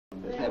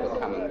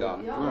come and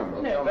gone.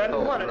 No, but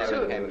one or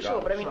two,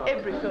 sure, but I mean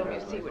every film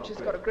you see which has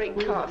got a great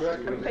cast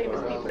and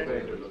famous people in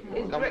it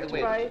is directed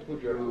by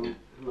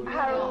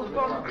Harold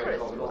von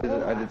Crisp.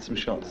 I did some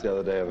shots the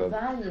other day of a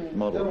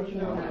model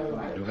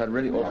who had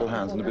really awful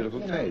hands and a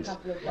beautiful face,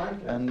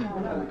 and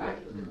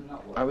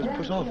I was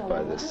put off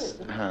by this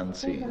hand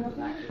scene.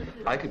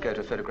 I could go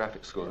to a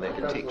photographic school and they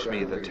could teach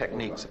me the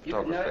techniques of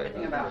photography.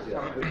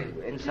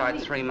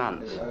 Inside 3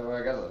 months.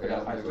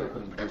 I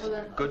could produce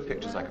good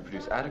pictures, I could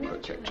produce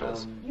adequate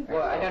pictures.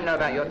 Well, I don't know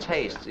about your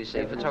taste. You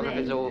see,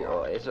 photography is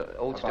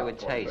all to do with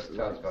taste.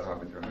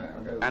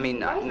 I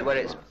mean, whether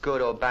it's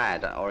good or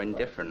bad or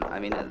indifferent, I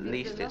mean, at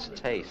least it's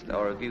taste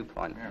or a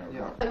viewpoint.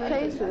 The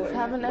faces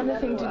haven't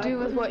anything to do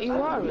with what you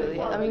are, really.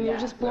 I mean, you're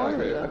just born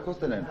with them. Of course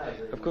they don't.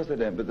 Of course they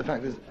don't. But the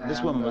fact is,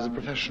 this woman was a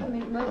professional,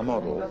 a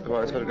model, who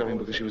I was photographing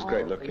because she was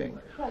great looking,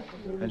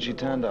 and she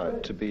turned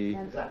out to be.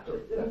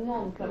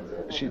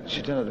 She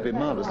turned out to be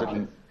marvelous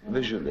looking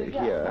visually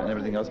here and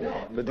everything else,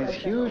 but these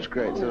huge,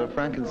 great sort of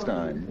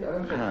Frankenstein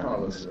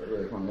hands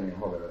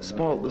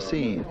spoilt the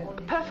scene.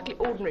 A perfectly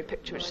ordinary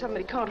picture which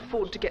somebody can't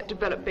afford to get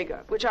developed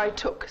bigger, which I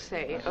took,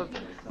 say, of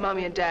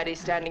Mummy and Daddy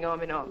standing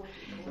arm in arm.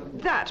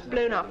 That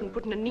blown up and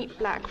put in a neat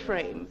black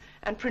frame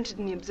and printed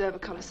in the Observer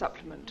colour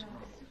supplement.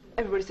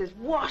 Everybody says,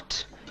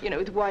 what? You know,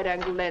 with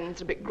wide-angle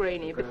lens, a bit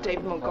grainy, a bit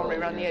David Montgomery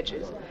around the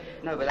edges.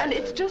 No, but and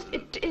it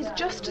is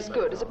just as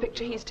good as a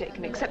picture he's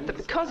taken, except that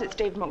because it's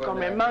David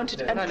Montgomery and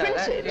mounted and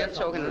printed... You're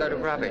talking a load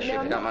of rubbish, if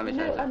you don't mind me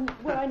saying.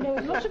 Well, I know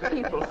a lot of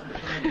people.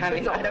 I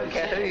mean, I don't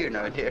care who you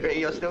know, dearie,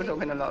 you're still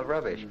talking a lot of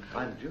rubbish.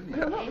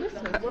 You're not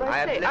listening to what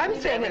I say. I'm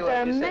saying that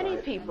there are many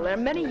people, there are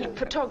many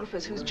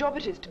photographers whose job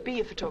it is to be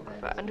a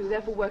photographer and who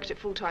therefore work at it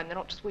full time, they're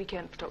not just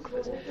weekend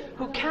photographers,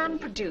 who can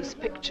produce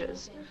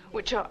pictures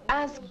which are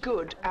as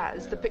good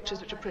as the pictures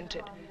which are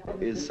printed.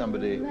 Is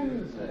somebody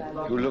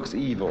who looks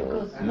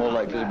evil more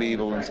likely to be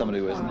evil than somebody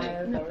who isn't?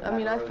 I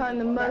mean, I find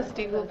the most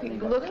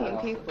evil-looking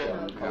people,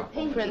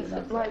 for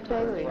instance, like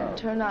Bailey,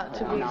 turn out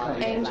to be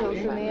angels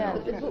in the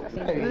end.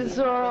 The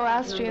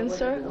Zoroastrian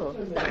circle.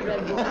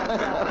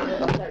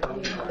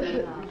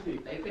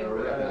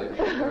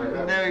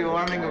 No, you're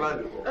wondering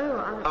about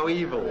how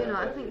evil. You know,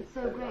 I think it's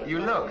so great. You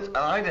looked, and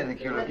I don't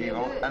think you look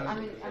evil,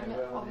 and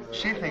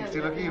she thinks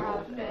you look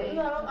evil.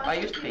 I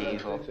used to be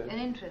evil. An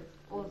interest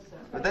also.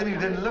 But then you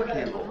didn't look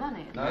evil.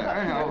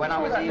 No, when I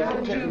was evil.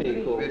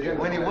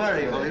 When you were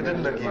evil, you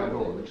didn't look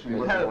evil.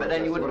 No, but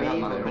then you wouldn't be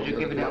evil because you're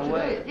giving it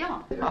away.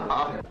 Yeah.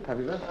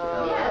 Happy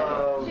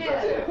birthday.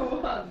 Cheers.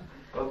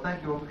 Well,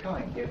 thank you all for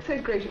coming. You're so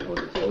grateful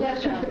to you.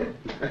 Yes,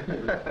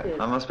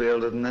 I must be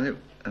older than any...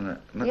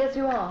 yes,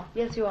 you are.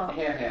 Yes, you are.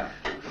 Here.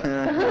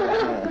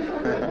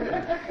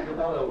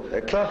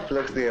 Clough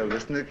looks the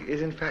eldest and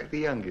is in fact the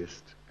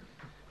youngest.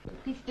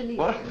 Please delete.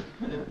 What?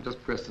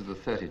 Just pressed to the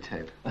 30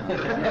 tape.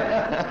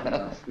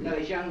 No,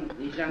 his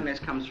youngness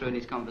comes through in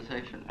his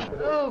conversation.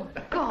 Oh,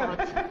 God.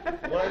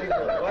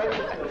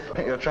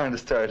 You're trying to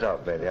stir it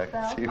up, Bailey, I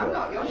can see that. I'm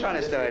not, you're trying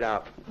to stir it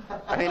up.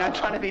 I mean, I'm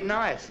trying to be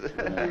nice. It's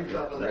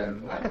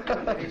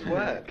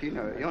work, you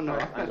know, you're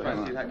not.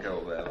 I see that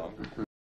girl there long.